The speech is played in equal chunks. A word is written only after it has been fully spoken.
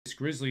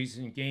Grizzlies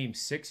in Game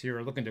 6 here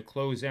are looking to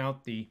close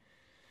out the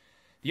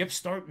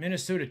upstart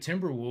Minnesota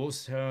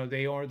Timberwolves.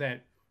 They are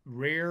that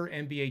rare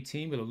NBA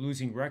team with a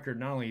losing record.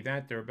 Not only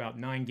that, they're about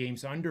 9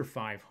 games under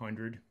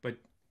 500, but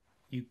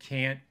you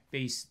can't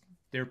base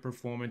their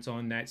performance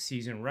on that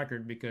season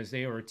record because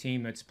they are a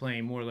team that's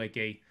playing more like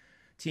a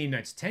team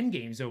that's 10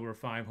 games over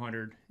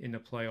 500 in the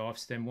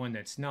playoffs than one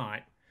that's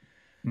not.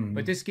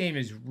 But this game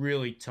is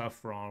really tough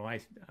for all.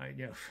 I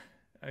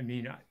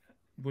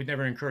would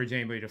never encourage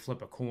anybody to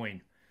flip a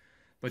coin.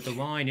 But the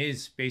line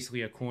is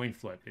basically a coin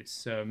flip.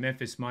 It's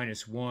Memphis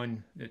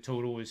 -1. The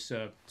total is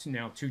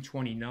now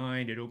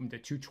 229. It opened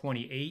at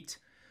 228.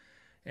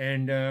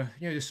 And,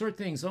 to sort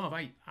things off,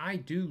 I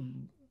do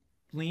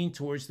lean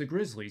towards the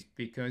Grizzlies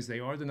because they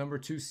are the number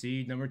 2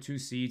 seed. Number 2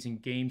 seeds in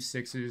Game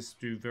 6s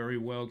do very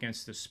well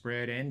against the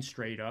spread and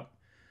straight up.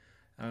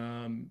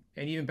 And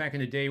even back in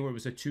the day where it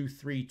was a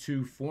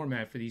 2-3-2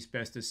 format for these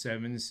best of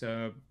sevens,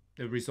 the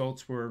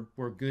results were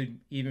good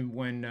even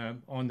when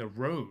on the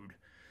road,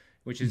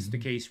 which is the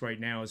case right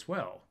now as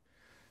well.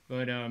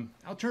 But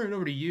I'll turn it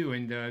over to you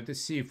and to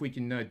see if we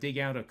can dig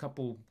out a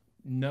couple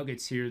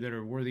nuggets here that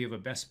are worthy of a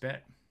best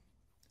bet.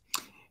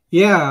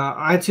 Yeah,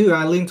 I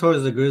lean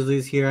towards the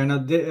Grizzlies here. I know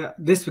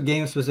this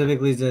game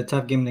specifically is a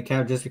tough game to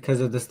cap just because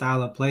of the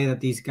style of play that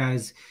these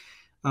guys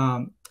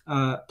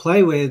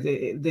play with.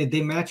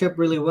 They match up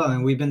really well,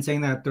 and we've been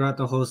saying that throughout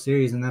the whole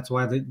series, and that's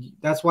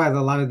why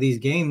a lot of these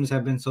games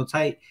have been so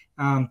tight.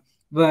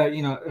 But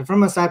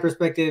from a side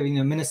perspective,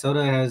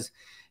 Minnesota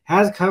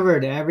has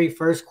covered every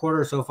first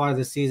quarter so far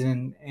this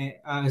season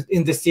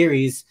in the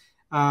series.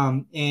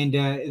 And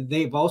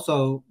they've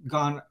also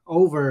gone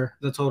over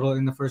the total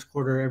in the first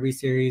quarter every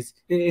series,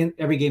 in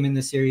every game in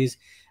the series.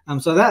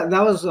 So that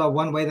was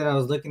one way that I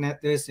was looking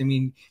at this. I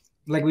mean,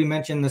 like we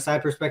mentioned, the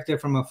side perspective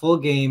from a full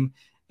game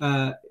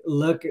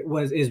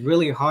is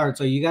really hard.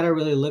 So you got to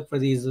really look for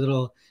these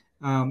little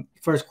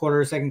first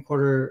quarter, second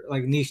quarter,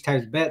 like niche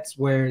types bets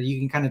where you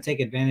can kind of take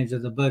advantage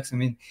of the books. I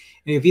mean,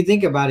 if you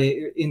think about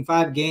it, in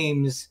 5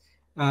 games,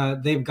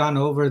 they've gone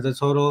over the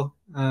total.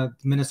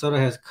 Minnesota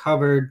has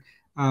covered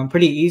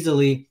pretty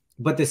easily,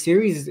 but the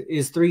series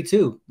is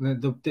 3-2.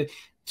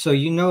 So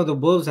the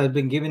Wolves have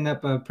been giving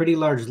up pretty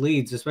large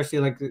leads,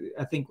 especially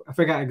I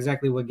forgot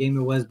exactly what game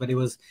it was, but I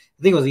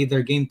think it was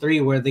either Game 3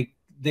 where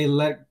they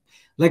let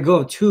go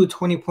of 2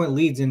 20-point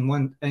leads in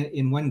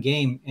one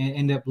game and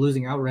end up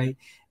losing outright.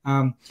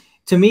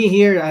 To me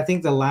here, I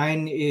think the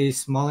line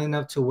is small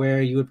enough to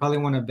where you would probably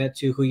want to bet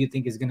to who you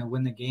think is going to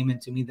win the game. And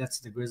to me, that's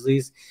the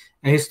Grizzlies.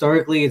 And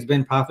historically, it's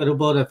been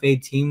profitable to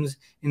fade teams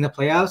in the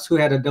playoffs who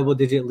had a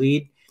double-digit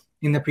lead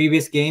in the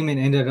previous game and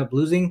ended up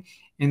losing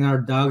and are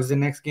dogs the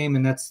next game.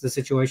 And that's the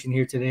situation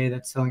here today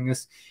that's telling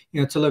us,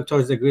 to look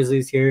towards the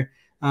Grizzlies here.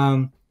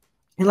 And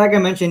like I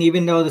mentioned,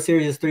 even though the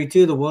series is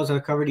 3-2, the Wolves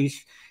have covered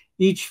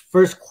each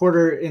first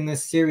quarter in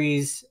this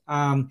series.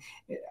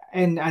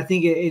 And I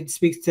think it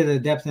speaks to the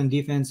depth and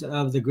defense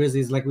of the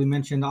Grizzlies, like we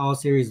mentioned all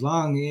series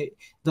long.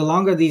 The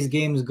longer these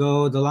games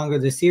go, the longer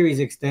the series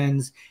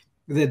extends,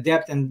 the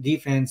depth and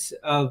defense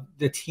of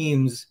the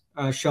teams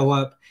show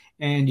up.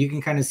 And you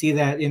can kind of see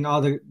that in all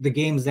the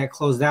games that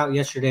closed out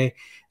yesterday.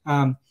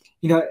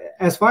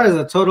 As far as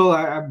the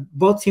total,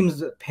 both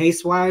teams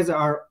pace-wise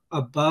are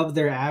above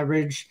their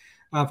average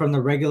from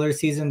the regular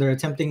season. They're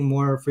attempting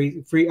more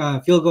free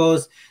field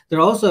goals. They're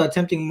also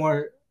attempting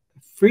more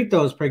free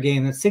throws per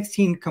game. That's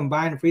 16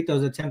 combined free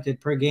throws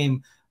attempted per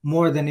game,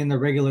 more than in the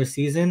regular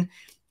season.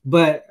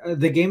 But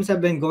the games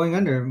have been going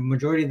under.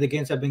 Majority of the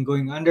games have been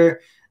going under.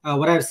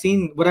 What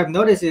I've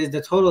noticed is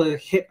the total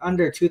hit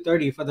under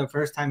 230 for the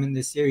first time in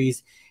this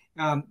series.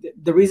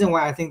 The reason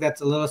why I think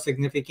that's a little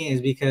significant is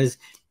because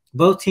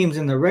both teams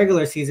in the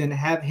regular season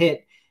have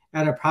hit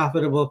at a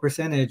profitable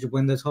percentage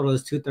when the total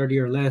is 230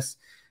 or less.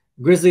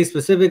 Grizzlies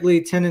specifically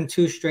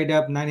 10-2 straight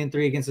up,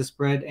 9-3 against the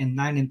spread, and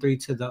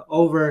 9-3 to the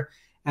over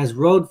as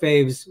road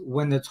faves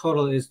when the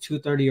total is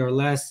 230 or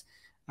less.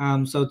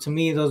 So to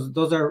me,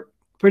 those are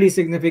pretty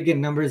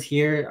significant numbers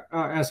here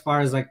as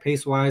far as like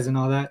pace wise and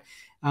all that.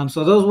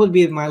 So those would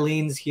be my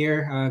leans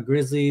here.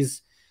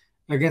 Grizzlies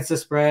against the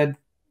spread,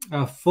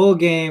 full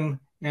game,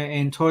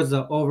 and towards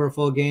the over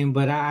full game.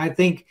 But I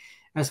think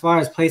as far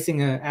as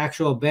placing an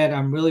actual bet,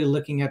 I'm really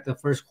looking at the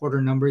first quarter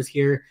numbers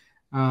here.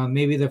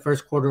 Maybe the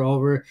first quarter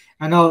over.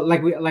 I know,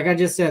 like I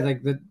just said,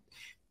 like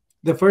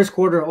the first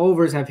quarter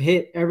overs have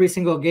hit every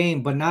single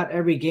game, but not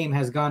every game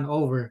has gone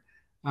over.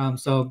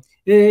 So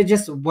it's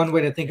just one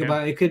way to think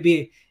about it.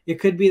 It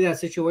could be that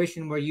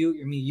situation where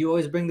you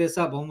always bring this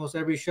up almost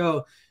every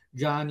show,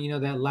 John,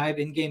 that live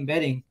in-game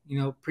betting,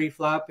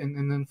 pre-flop and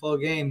then full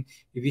game.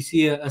 If you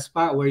see a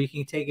spot where you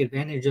can take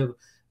advantage of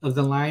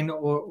the line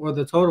or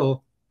the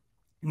total,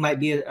 it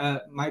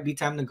might be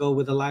time to go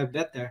with a live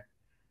bet there.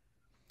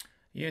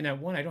 Yeah, and that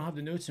one, I don't have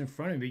the notes in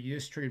front of me. You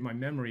just triggered my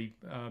memory.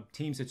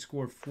 Teams that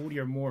score 40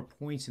 or more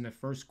points in the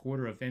first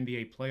quarter of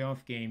NBA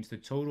playoff games, the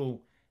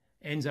total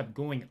ends up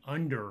going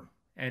under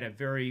at a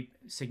very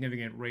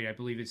significant rate. I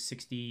believe it's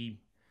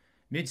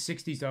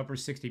mid-60s to upper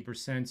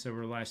 60%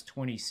 over the last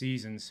 10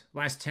 seasons.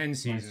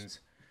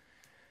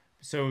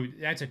 So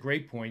that's a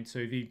great point. So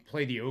if you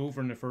play the over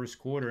in the first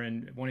quarter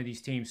and one of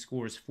these teams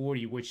scores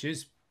 40, which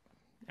is,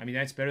 I mean,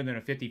 that's better than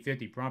a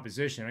 50-50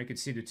 proposition. I could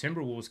see the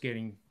Timberwolves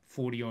getting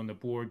 40 on the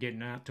board,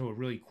 getting out to a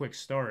really quick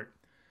start.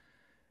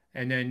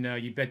 And then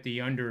you bet the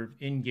under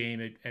in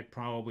game at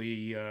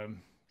probably,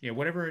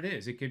 whatever it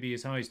is. It could be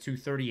as high as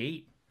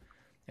 238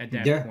 at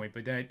that point,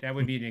 but that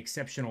would be an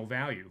exceptional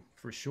value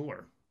for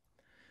sure.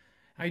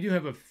 I do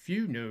have a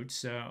few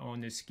notes on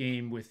this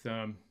game with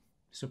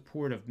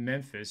support of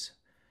Memphis.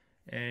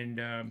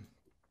 And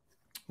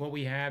what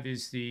we have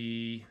is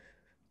the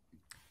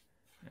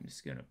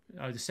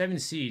 7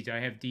 seeds. I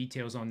have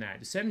details on that.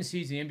 The 7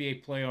 seeds in the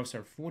NBA playoffs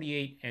are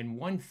 48 and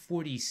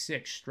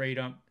 146 straight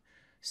up,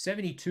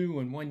 72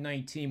 and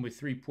 119 with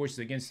 3 pushes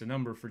against the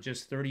number for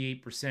just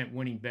 38%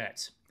 winning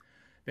bets.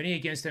 Betting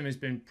against them has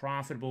been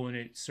profitable, and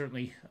it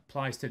certainly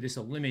applies to this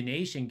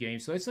elimination game.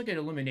 So let's look at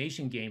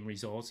elimination game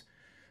results.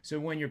 So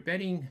when you're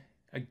betting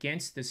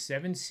against the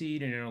 7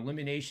 seed in an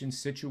elimination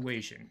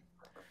situation,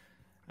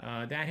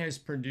 that has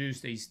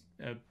produced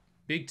a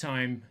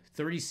big-time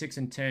 36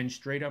 and 10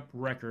 straight-up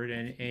record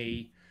and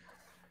a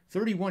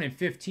 31 and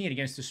 15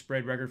 against the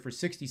spread record for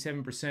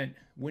 67%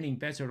 winning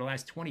bets over the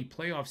last 20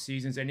 playoff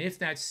seasons. And if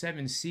that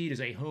 7 seed is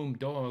a home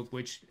dog,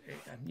 which,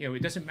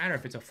 it doesn't matter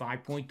if it's a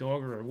 5-point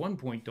dog or a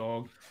 1-point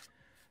dog,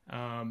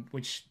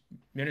 which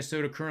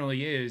Minnesota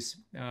currently is,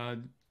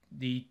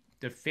 the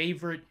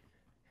favorite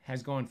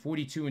has gone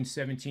 42 and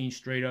 17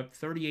 straight up,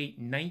 38,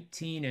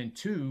 19 and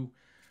 2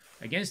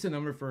 against the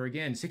number for,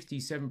 again,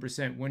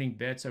 67% winning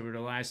bets over the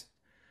last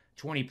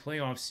 20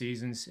 playoff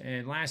seasons.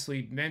 And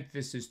lastly,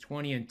 Memphis is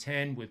 20 and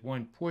 10 with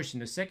 1 push in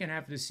the second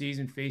half of the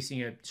season,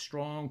 facing a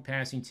strong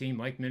passing team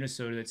like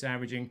Minnesota that's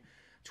averaging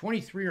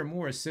 23 or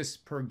more assists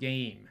per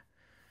game.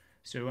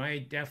 So I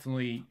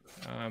definitely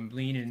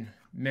lean in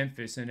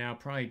Memphis, and now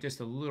probably just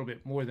a little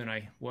bit more than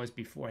I was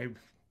before I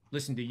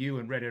listened to you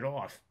and read it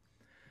off.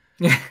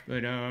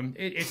 But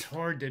it's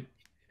hard to,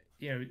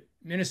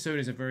 Minnesota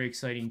is a very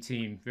exciting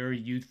team, very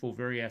youthful,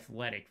 very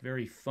athletic,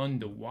 very fun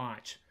to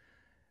watch.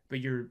 But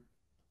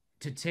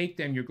to take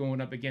them, you're going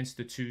up against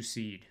the 2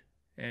 seed.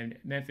 And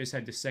Memphis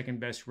had the second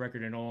best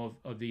record in all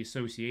of the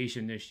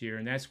association this year,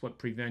 and that's what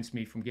prevents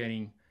me from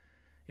getting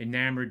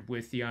enamored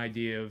with the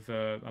idea of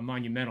a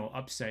monumental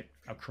upset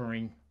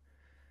occurring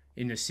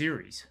in the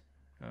series.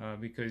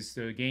 Because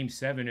the Game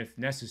 7, if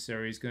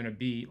necessary, is going to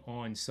be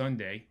on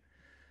Sunday.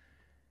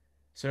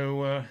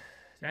 So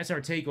that's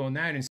our take on that. And